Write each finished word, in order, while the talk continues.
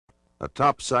A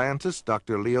top scientist,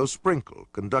 Dr. Leo Sprinkle,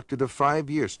 conducted a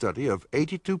 5-year study of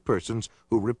 82 persons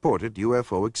who reported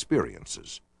UFO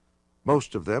experiences.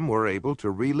 Most of them were able to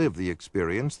relive the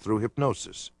experience through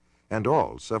hypnosis, and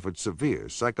all suffered severe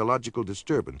psychological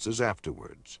disturbances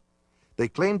afterwards. They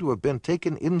claimed to have been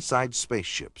taken inside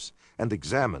spaceships and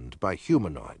examined by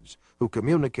humanoids who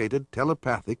communicated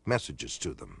telepathic messages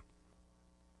to them.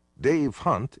 Dave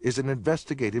Hunt is an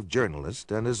investigative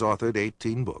journalist and has authored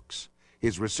 18 books.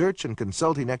 His research and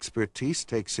consulting expertise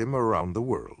takes him around the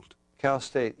world. Cal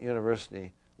State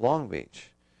University, Long Beach.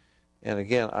 And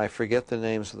again, I forget the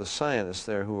names of the scientists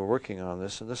there who were working on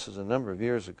this, and this is a number of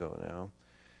years ago now.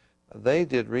 They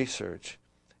did research,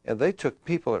 and they took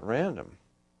people at random.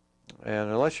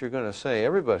 And unless you're going to say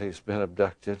everybody's been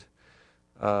abducted,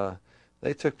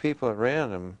 they took people at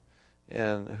random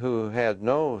and who had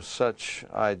no such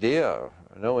idea,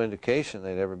 no indication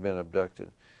they'd ever been abducted.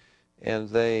 And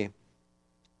they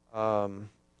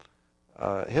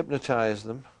hypnotized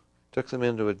them, took them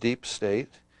into a deep state,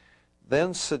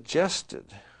 then suggested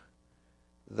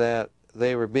that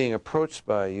they were being approached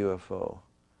by a UFO,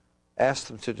 asked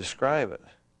them to describe it.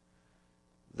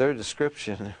 Their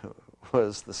description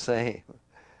was the same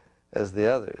as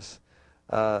the others.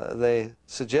 They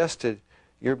suggested,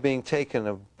 you're being taken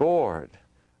aboard,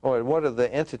 or what do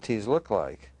the entities look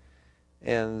like?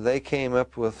 And they came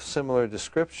up with similar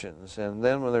descriptions. And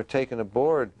then when they're taken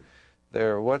aboard,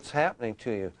 they're, what's happening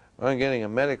to you? Well, I'm getting a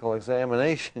medical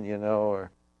examination, you know.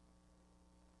 Or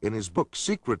in his book,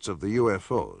 Secrets of the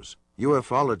UFOs,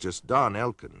 ufologist Don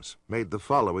Elkins made the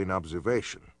following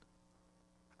observation.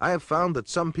 I have found that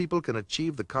some people can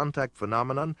achieve the contact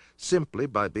phenomenon simply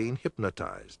by being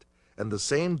hypnotized, and the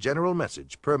same general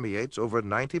message permeates over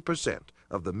 90%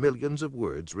 of the millions of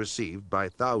words received by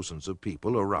thousands of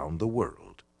people around the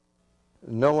world.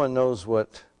 No one knows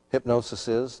what hypnosis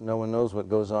is. No one knows what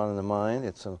goes on in the mind.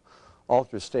 It's an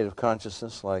altered state of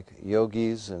consciousness like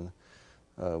yogis and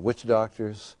witch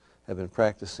doctors have been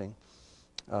practicing.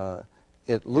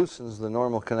 It loosens the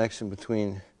normal connection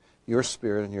between your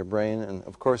spirit and your brain, and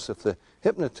of course if the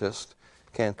hypnotist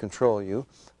can control you,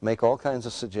 make all kinds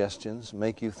of suggestions,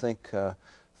 make you think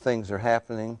things are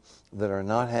happening that are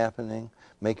not happening,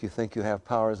 make you think you have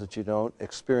powers that you don't,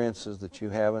 experiences that you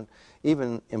haven't,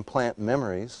 even implant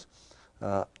memories.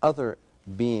 Other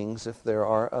beings, if there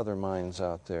are other minds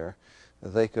out there,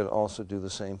 they could also do the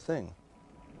same thing.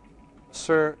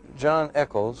 Sir John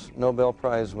Eccles, Nobel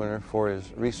Prize winner for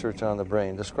his research on the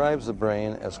brain, describes the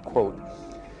brain as, quote,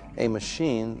 a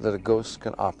machine that a ghost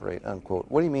can operate, unquote.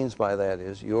 What he means by that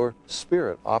is your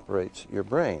spirit operates your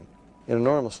brain in a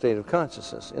normal state of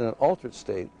consciousness. In an altered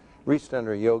state, reached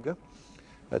under yoga,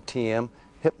 a TM,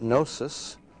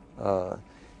 hypnosis,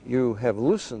 you have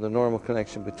loosened the normal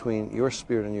connection between your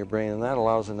spirit and your brain, and that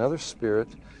allows another spirit,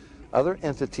 other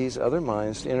entities, other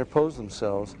minds to interpose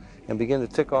themselves and begin to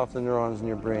tick off the neurons in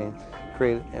your brain,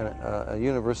 create a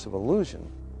universe of illusion.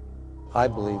 I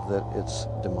believe that it's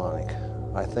demonic.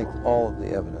 I think all of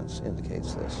the evidence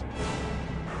indicates this.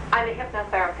 I'm a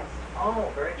hypnotherapist. Oh,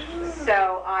 very interesting.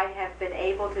 So I have been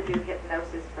able to do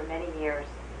hypnosis for many years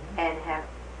and have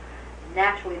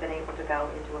naturally been able to go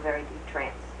into a very deep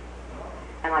trance.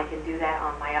 And I can do that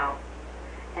on my own.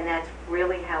 And that's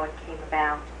really how it came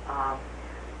about.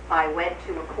 I went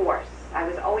to a course. I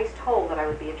was always told that I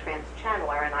would be a trance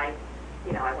channeler, and I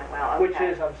went, well, okay. Which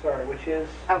is, I'm sorry, which is?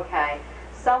 Okay.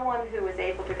 Someone who is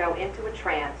able to go into a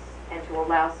trance and to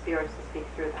allow spirits to speak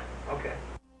through them. Okay.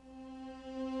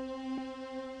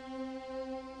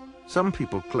 Some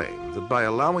people claim that by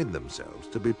allowing themselves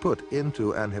to be put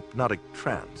into an hypnotic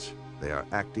trance, they are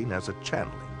acting as a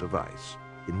channeling device,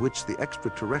 in which the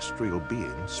extraterrestrial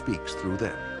being speaks through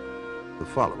them. The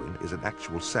following is an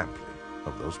actual sampling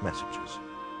of those messages.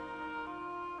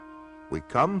 We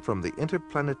come from the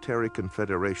Interplanetary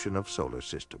Confederation of Solar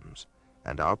Systems,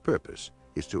 and our purpose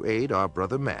is to aid our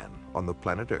brother man on the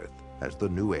planet Earth as the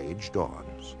new age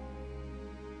dawns.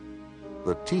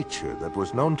 The teacher that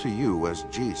was known to you as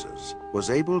Jesus was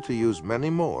able to use many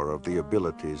more of the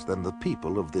abilities than the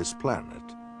people of this planet.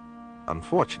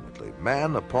 Unfortunately,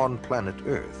 man upon planet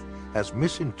Earth has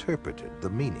misinterpreted the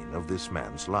meaning of this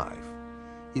man's life.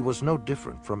 He was no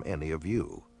different from any of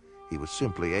you. He was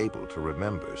simply able to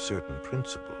remember certain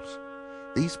principles.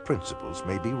 These principles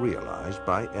may be realized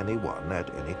by anyone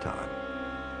at any time.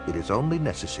 It is only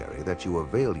necessary that you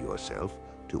avail yourself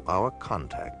to our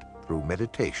contact through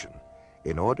meditation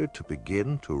in order to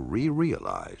begin to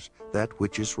re-realize that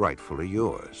which is rightfully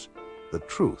yours, the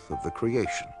truth of the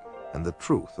creation and the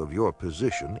truth of your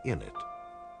position in it.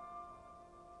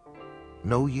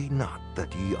 Know ye not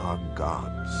that ye are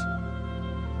gods?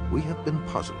 We have been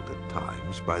puzzled at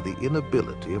times by the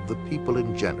inability of the people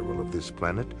in general of this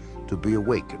planet to be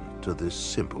awakened to this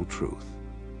simple truth.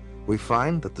 We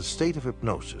find that the state of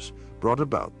hypnosis brought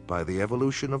about by the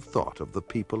evolution of thought of the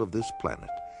people of this planet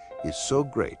is so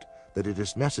great that it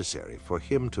is necessary for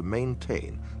him to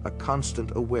maintain a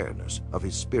constant awareness of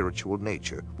his spiritual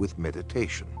nature with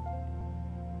meditation.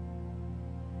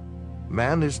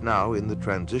 Man is now in the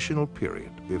transitional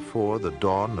period before the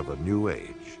dawn of a new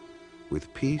age.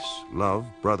 With peace, love,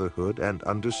 brotherhood, and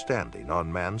understanding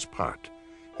on man's part,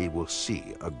 he will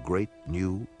see a great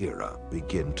new era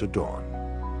begin to dawn.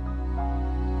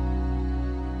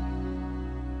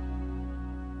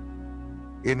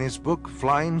 In his book,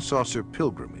 Flying Saucer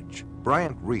Pilgrimage,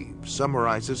 Bryant Reeves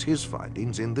summarizes his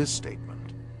findings in this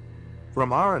statement.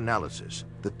 From our analysis,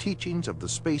 the teachings of the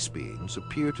space beings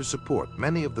appear to support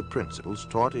many of the principles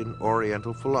taught in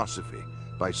Oriental philosophy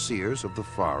by seers of the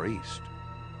Far East.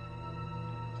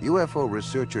 UFO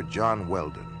researcher John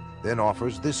Weldon then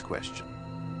offers this question.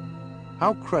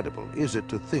 How credible is it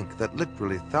to think that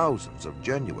literally thousands of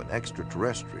genuine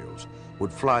extraterrestrials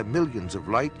would fly millions of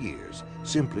light years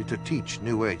simply to teach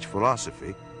New Age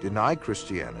philosophy, deny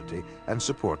Christianity, and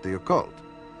support the occult?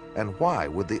 And why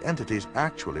would the entities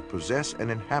actually possess and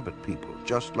inhabit people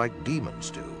just like demons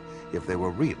do if they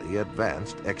were really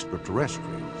advanced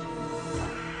extraterrestrials?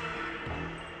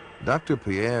 Dr.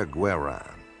 Pierre Guérin,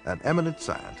 an eminent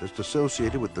scientist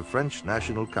associated with the French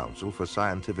National Council for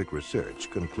Scientific Research,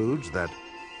 concludes that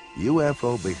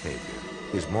UFO behavior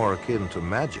is more akin to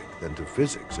magic than to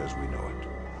physics as we know it,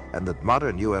 and that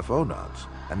modern UFOnauts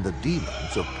and the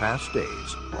demons of past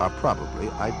days are probably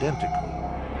identical.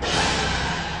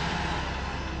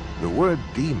 The word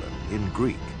demon in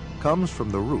Greek comes from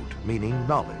the root meaning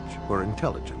knowledge or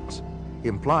intelligence,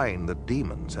 implying that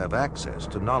demons have access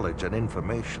to knowledge and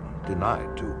information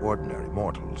denied to ordinary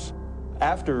mortals.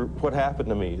 After what happened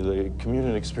to me, the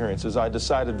communion experiences, I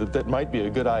decided that that might be a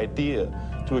good idea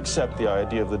to accept the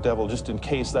idea of the devil just in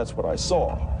case that's what I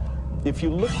saw. If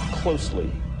you look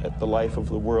closely at the life of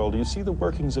the world, you see the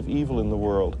workings of evil in the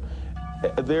world.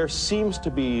 There seems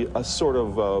to be a sort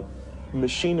of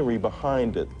machinery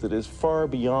behind it that is far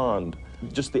beyond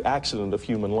just the accident of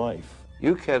human life.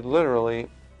 You can literally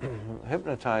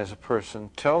hypnotize a person,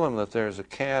 tell them that there's a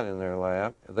cat in their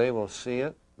lap, they will see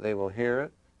it, they will hear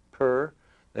it, purr,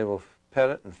 they will pet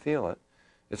it and feel it.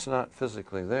 It's not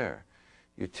physically there.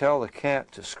 You tell the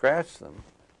cat to scratch them,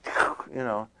 you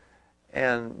know,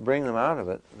 and bring them out of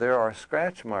it. There are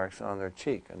scratch marks on their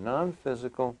cheek. A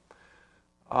non-physical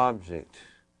object,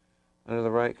 under the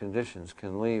right conditions,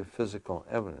 can leave physical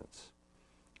evidence.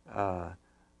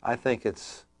 I think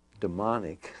it's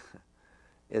demonic.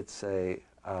 It's a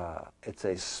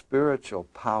spiritual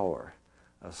power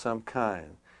of some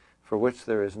kind for which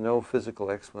there is no physical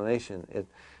explanation.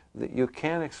 You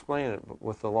can't explain it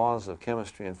with the laws of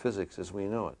chemistry and physics as we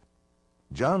know it.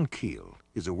 John Keel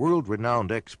is a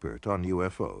world-renowned expert on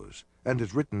UFOs and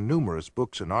has written numerous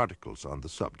books and articles on the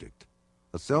subject.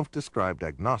 A self-described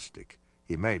agnostic,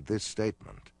 he made this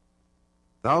statement.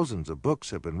 Thousands of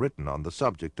books have been written on the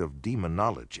subject of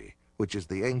demonology, which is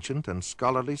the ancient and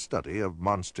scholarly study of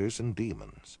monsters and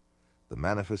demons. The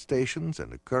manifestations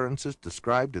and occurrences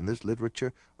described in this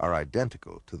literature are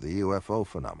identical to the UFO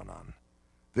phenomenon.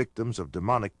 Victims of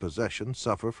demonic possession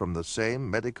suffer from the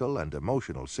same medical and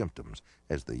emotional symptoms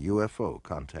as the UFO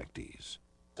contactees.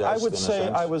 I would say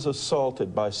I was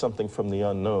assaulted by something from the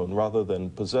unknown rather than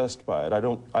possessed by it.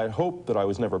 I hope that I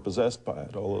was never possessed by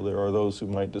it, although there are those who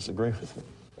might disagree with me.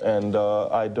 And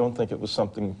I don't think it was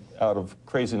something out of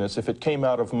craziness. If it came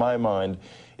out of my mind,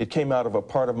 it came out of a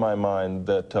part of my mind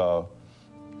that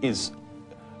is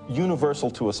universal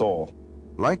to us all.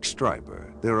 Like Stryber,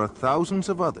 there are thousands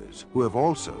of others who have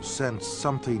also sensed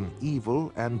something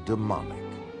evil and demonic.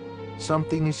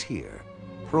 Something is here,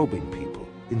 probing people,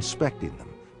 inspecting them,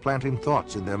 planting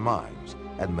thoughts in their minds,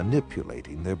 and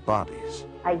manipulating their bodies.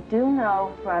 I do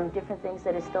know from different things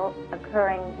that are still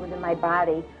occurring within my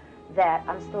body that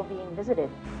I'm still being visited.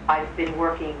 I've been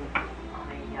working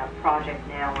on a project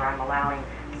now where I'm allowing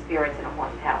spirits in a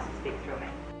haunted house to speak through me.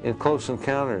 In Close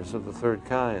Encounters of the Third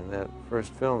Kind, that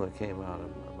first film that came out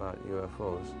about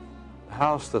UFOs, the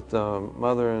house that the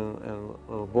mother and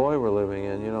little boy were living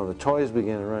in, you know, the toys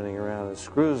began running around and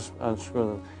screws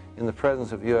unscrewing in the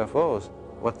presence of UFOs.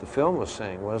 What the film was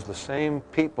saying was the same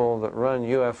people that run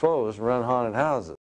UFOs run haunted houses.